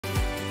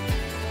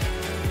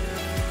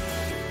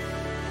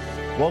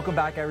Welcome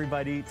back,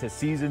 everybody, to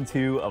Season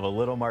 2 of A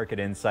Little Market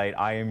Insight.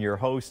 I am your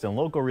host and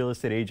local real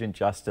estate agent,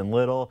 Justin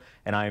Little,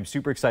 and I am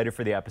super excited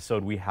for the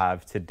episode we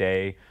have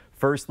today.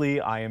 Firstly,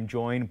 I am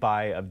joined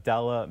by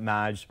Abdellah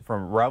Majd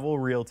from Revel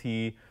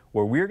Realty,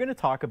 where we're going to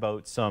talk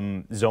about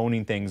some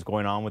zoning things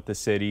going on with the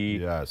city.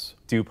 Yes.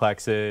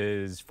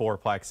 Duplexes,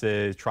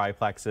 fourplexes,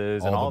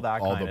 triplexes, and all that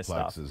kind of stuff.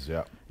 All the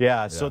plexes,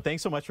 Yeah, so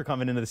thanks so much for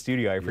coming into the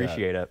studio. I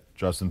appreciate it.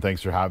 Justin,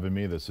 thanks for having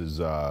me. This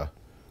is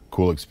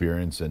cool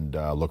experience, and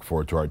look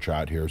forward to our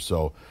chat here.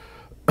 So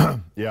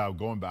yeah,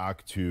 going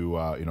back to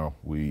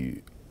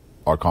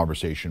our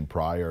conversation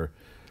prior,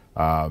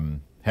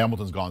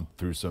 Hamilton's gone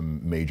through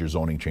some major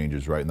zoning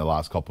changes right in the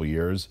last couple of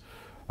years.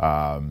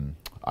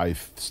 I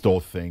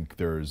still think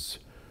there's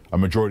a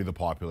majority of the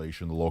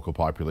population, the local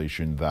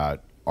population,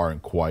 that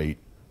aren't quite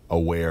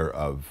aware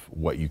of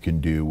what you can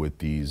do with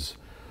these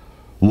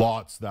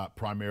lots that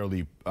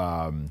primarily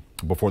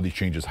before these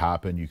changes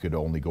happened, you could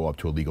only go up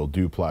to a legal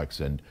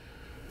duplex, and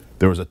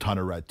there was a ton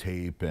of red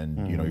tape,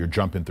 and you're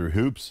jumping through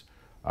hoops.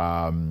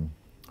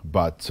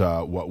 But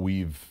what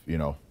we've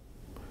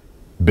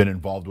been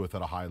involved with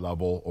at a high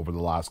level over the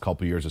last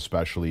couple of years,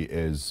 especially,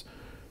 is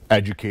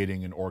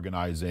educating and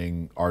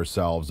organizing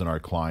ourselves and our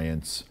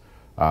clients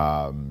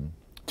to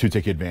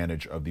take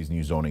advantage of these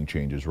new zoning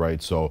changes,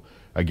 right? So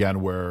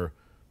again, where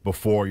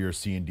before your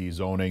C&D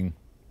zoning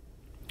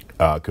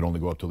could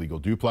only go up to legal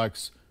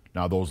duplex,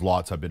 now those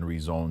lots have been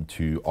rezoned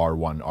to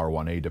R1,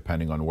 R1A,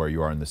 depending on where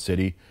you are in the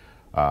city.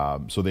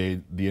 So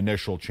the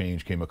initial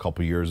change came a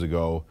couple years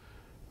ago,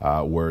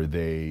 where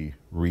they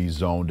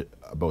rezoned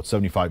about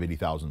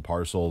 80,000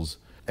 parcels,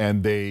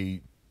 and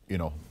they,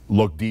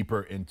 looked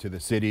deeper into the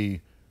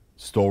city,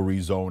 still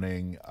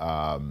rezoning,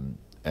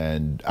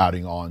 and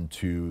adding on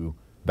to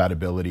that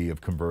ability of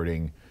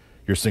converting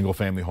your single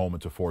family home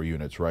into 4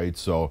 units, right?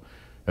 So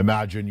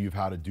imagine you've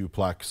had a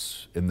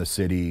duplex in the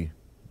city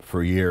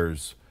for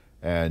years,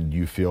 and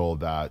you feel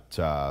that,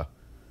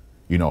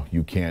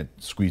 you can't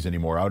squeeze any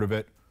more out of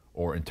it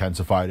or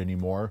intensify it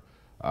anymore.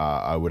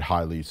 I would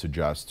highly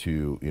suggest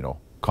to,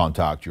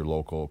 contact your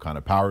local kind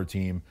of power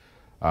team.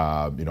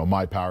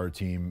 My power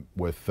team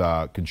with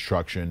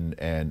construction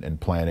and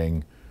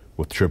planning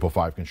with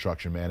 555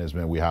 Construction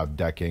Management. We have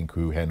Deck Inc.,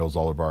 who handles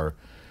all of our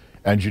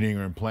engineering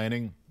and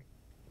planning.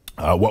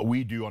 What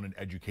we do on an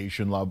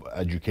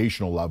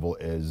educational level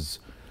is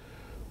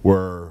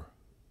we're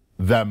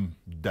them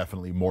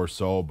definitely more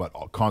so, but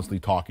constantly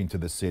talking to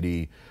the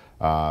city,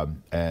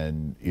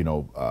 and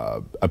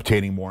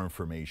obtaining more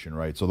information,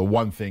 right? So the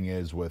one thing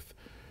is with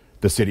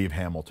the city of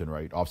Hamilton,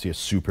 right? Obviously a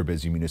super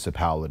busy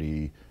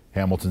municipality.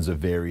 Hamilton's a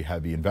very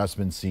heavy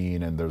investment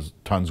scene, and there's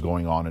tons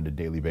going on a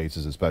daily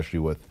basis, especially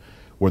with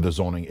where the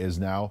zoning is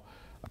now.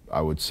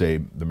 I would say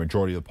the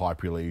majority of the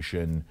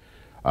population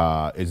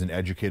isn't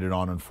educated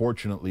on,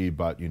 unfortunately,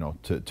 but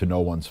to no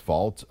one's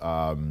fault.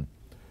 And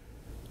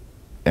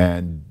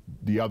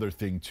the other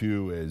thing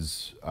too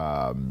is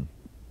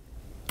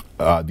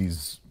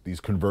these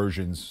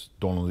conversions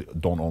don't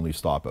only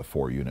stop at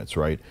 4 units,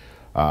 right?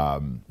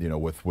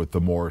 With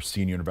the more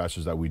senior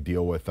investors that we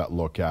deal with that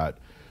look at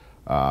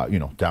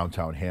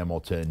downtown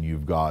Hamilton,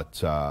 you've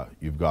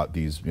got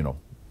these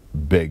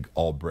big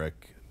all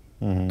brick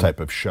type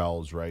of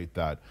shells, right?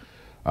 That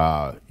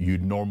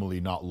you'd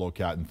normally not look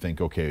at and think,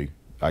 okay,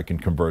 I can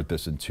convert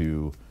this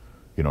into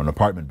an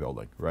apartment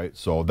building, right?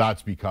 So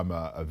that's become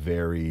a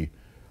very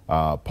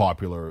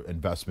popular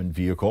investment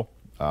vehicle,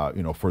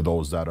 for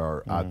those that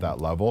are at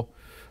that level,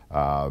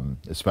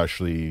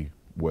 especially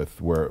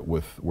with where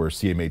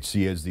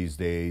CMHC is these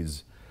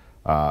days,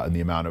 and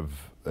the amount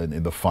of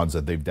and the funds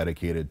that they've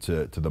dedicated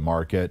to the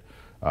market.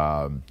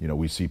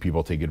 We see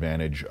people take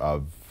advantage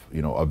of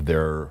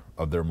their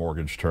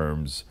mortgage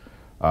terms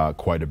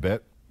quite a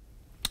bit,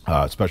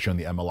 especially on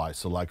the MLI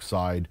Select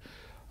side.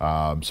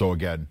 So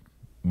again,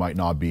 might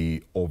not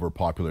be over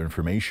popular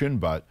information,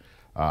 but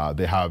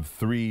they have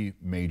 3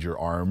 major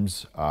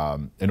arms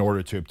in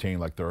order to obtain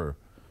like their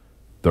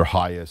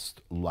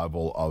highest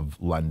level of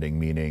lending,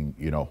 meaning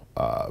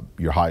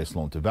your highest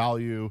loan to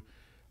value,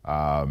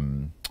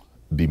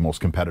 the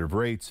most competitive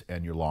rates,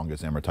 and your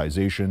longest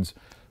amortizations.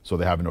 So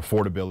they have an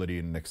affordability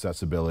and an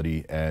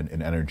accessibility and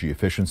an energy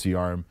efficiency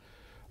arm.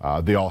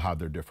 They all have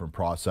their different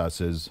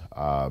processes,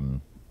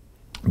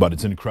 but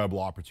it's an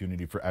incredible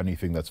opportunity for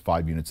anything that's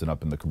 5 units and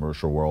up in the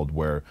commercial world,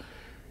 where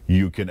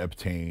you can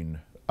obtain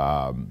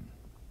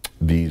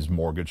these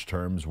mortgage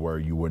terms where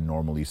you wouldn't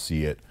normally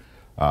see it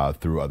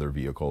through other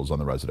vehicles on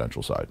the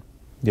residential side.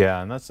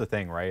 Yeah, and that's the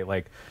thing, right?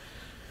 Like,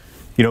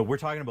 we're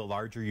talking about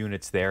larger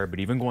units there, but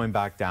even going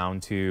back down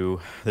to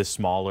the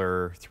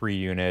smaller 3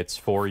 units,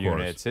 4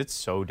 units, it's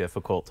so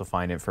difficult to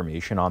find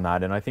information on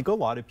that. And I think a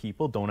lot of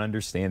people don't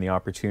understand the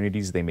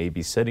opportunities they may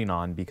be sitting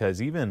on,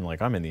 because even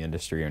like I'm in the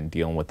industry and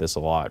dealing with this a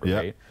lot,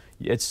 right?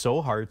 Yeah. It's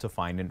so hard to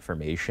find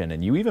information.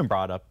 And you even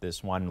brought up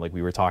this one, like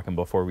we were talking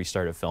before we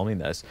started filming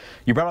this,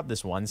 you brought up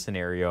this one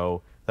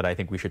scenario that I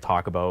think we should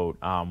talk about,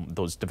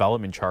 those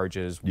development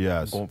charges.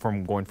 Yes.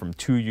 Going from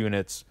 2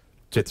 units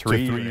to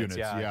three units.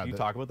 Yeah. Can you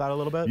talk about that a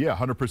little bit? Yeah,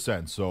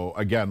 100%. So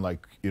again,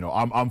 like, you know,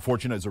 I'm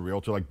fortunate as a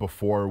realtor, like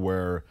before,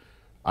 where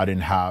I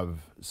didn't have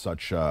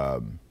such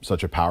a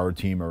power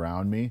team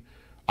around me.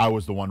 I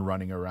was the one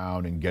running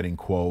around and getting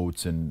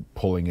quotes and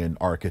pulling in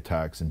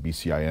architects and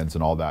BCINs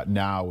and all that.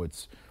 Now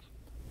it's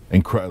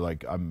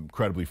like I'm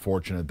incredibly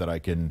fortunate that I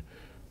can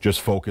just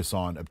focus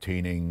on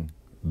obtaining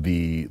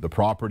the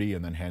property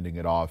and then handing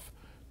it off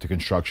to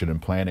construction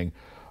and planning.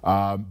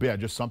 But yeah,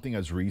 just something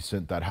as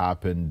recent that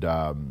happened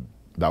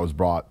that was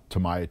brought to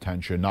my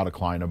attention, not a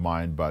client of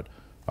mine, but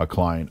a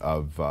client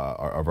of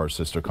our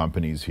sister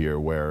companies here,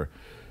 where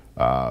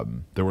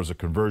there was a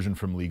conversion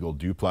from legal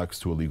duplex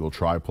to a legal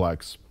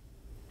triplex,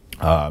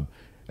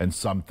 and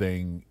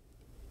something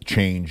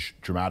changed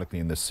dramatically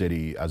in the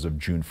city as of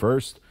June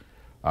 1st,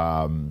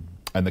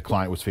 and the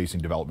client was facing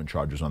development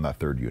charges on that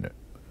third unit,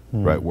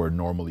 right, where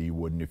normally you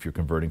wouldn't if you're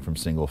converting from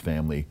single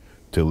family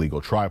to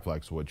legal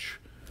triplex, which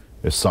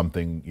is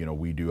something, you know,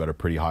 we do at a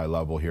pretty high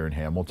level here in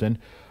Hamilton.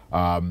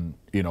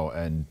 You know,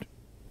 and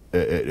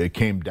it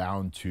came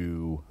down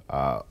to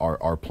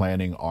our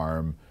planning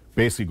arm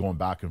basically going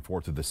back and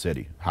forth to the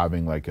city,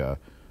 having like a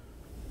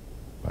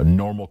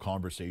normal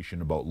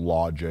conversation about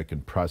logic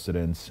and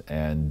precedence,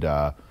 and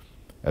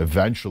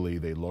eventually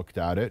they looked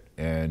at it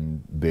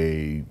and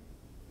they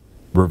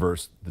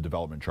reversed the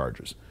development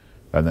charges,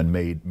 and then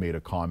made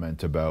a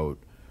comment about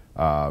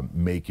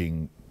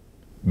making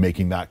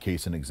that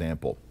case an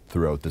example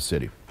throughout the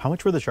city. How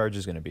much were the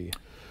charges going to be?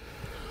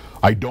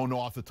 I don't know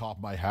off the top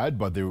of my head,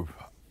 but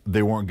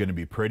they weren't going to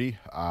be pretty.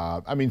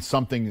 I mean,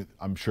 something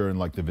I'm sure in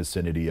like the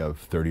vicinity of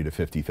 30 to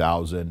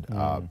 50,000,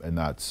 and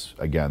that's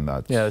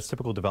that's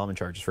typical development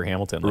charges for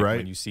Hamilton, like right?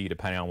 When you see,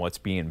 depending on what's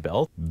being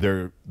built.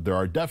 There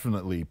are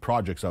definitely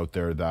projects out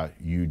there that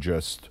you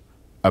just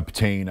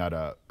obtain at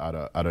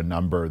a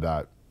number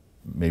that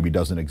maybe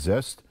doesn't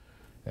exist,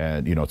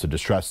 and you know, it's a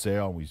distressed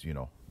sale.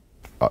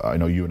 I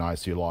know you and I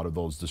see a lot of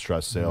those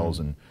distressed sales,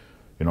 and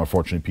you know,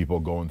 unfortunately, people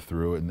going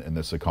through it in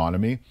this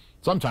economy.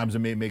 Sometimes it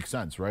may make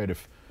sense, right?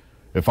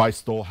 If I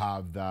still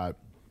have that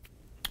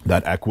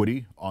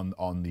equity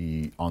on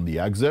the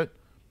exit,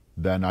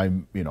 then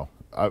I'm, you know,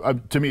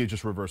 to me it's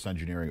just reverse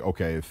engineering.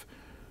 Okay,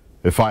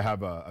 if I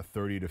have a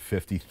 $30,000 to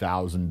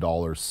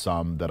 $50,000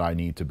 sum that I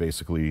need to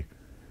basically,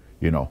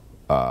 you know,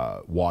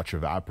 watch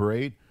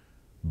evaporate,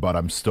 but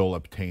I'm still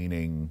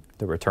obtaining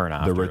the return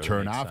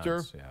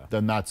after.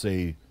 Then that's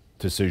a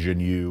decision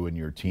you and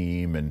your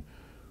team and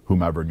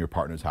whomever and your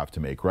partners have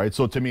to make, right?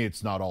 So to me,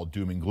 it's not all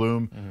doom and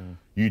gloom.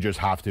 You just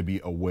have to be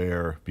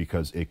aware,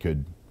 because it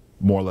could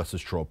more or less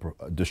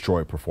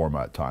destroy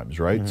performa at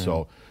times, right?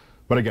 So,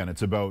 but again,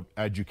 it's about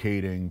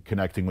educating,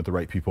 connecting with the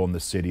right people in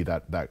the city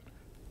that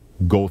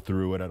go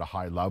through it at a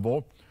high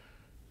level,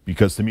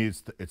 because to me,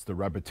 it's the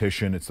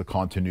repetition, it's the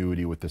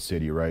continuity with the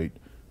city, right?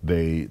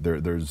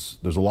 There's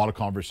a lot of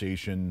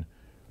conversation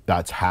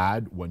that's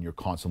had when you're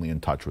constantly in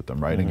touch with them,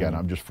 right? And again,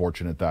 I'm just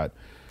fortunate that,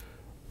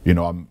 you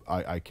know,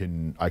 I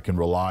can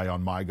rely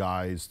on my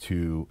guys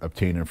to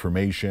obtain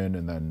information,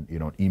 and then, you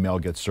know, an email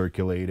gets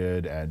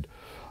circulated, and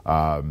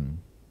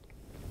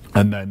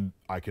then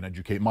I can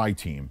educate my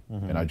team,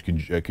 and I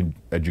can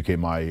educate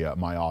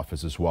my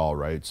office as well,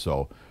 right?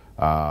 So,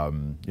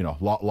 you know,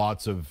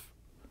 lots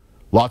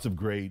of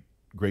great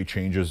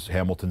changes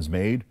Hamilton's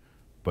made,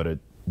 but it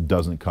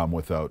doesn't come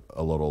without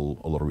a little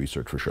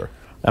research for sure.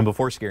 And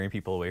before scaring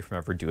people away from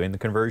ever doing the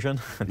conversion,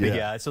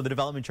 so the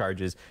development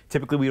charges,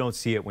 typically we don't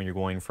see it when you're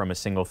going from a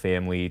single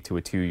family to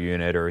a 2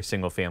 unit, or a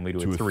single family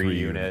to a 3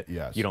 unit.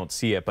 Yes. You don't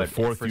see it, but the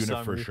fourth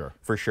unit for sure.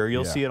 For sure,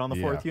 you'll see it on the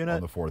fourth unit.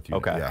 On the fourth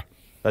unit. Okay,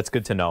 that's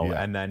good to know.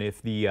 And then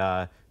if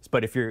the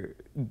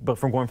but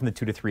from going from the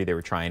 2 to 3, they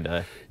were trying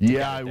to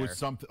it was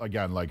something,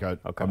 again, like I'm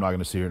not going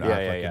to sit here and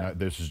act like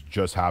this has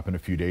just happened a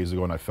few days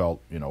ago, and I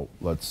felt, you know,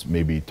 let's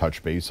maybe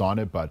touch base on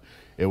it, but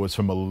it was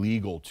from a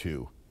legal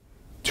 2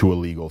 to a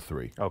legal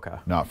 3. Okay.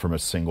 Not from a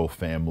single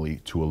family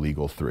to a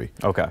legal 3.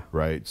 Okay.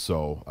 Right.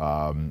 So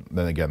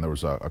then again, there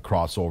was a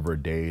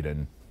crossover date,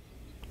 and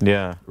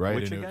right.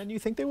 Which again, you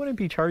think they wouldn't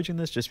be charging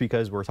this just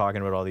because we're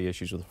talking about all the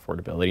issues with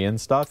affordability and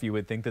stuff? You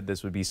would think that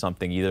this would be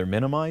something, either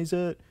minimize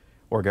it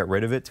or get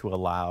rid of it to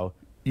allow.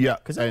 Yeah.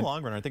 Because in the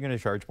long run, aren't they going to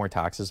charge more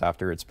taxes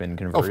after it's been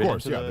converted? Of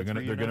course, into they're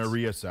going to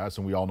reassess,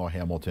 and we all know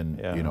Hamilton,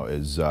 you know,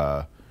 is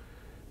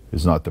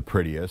not the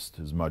prettiest,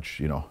 as much,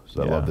 you know,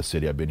 so I love the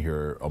city. I've been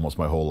here almost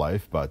my whole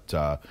life, but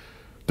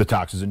the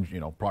taxes, you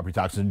know, property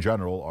taxes in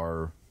general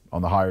are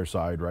on the higher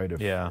side, right?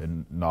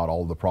 In not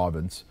all of the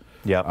province.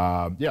 So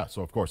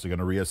of course they're going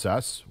to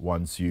reassess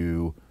once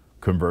you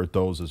convert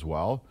those as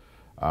well.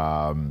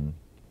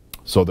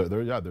 So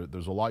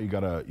there's a lot you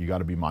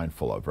gotta be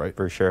mindful of, right?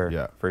 For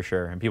sure, for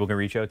sure. And people can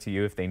reach out to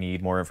you if they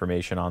need more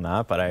information on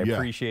that. But I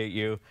appreciate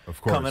you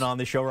coming on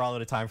the show. We're all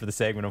out of time for the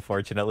segment,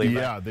 unfortunately.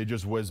 Yeah, they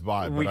just whizzed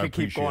by. We could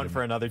keep going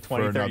for another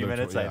 20, 30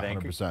 minutes, I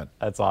think. 100%.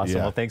 That's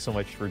awesome. Well, thanks so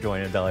much for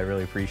joining, Abdellah. I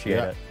really appreciate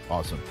it.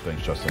 Awesome.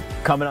 Thanks, Justin.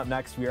 Coming up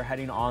next, we are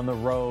heading on the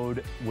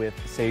road with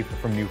Safe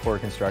from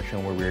Newport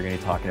Construction, where we're going to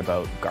be talking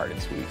about garden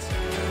suites.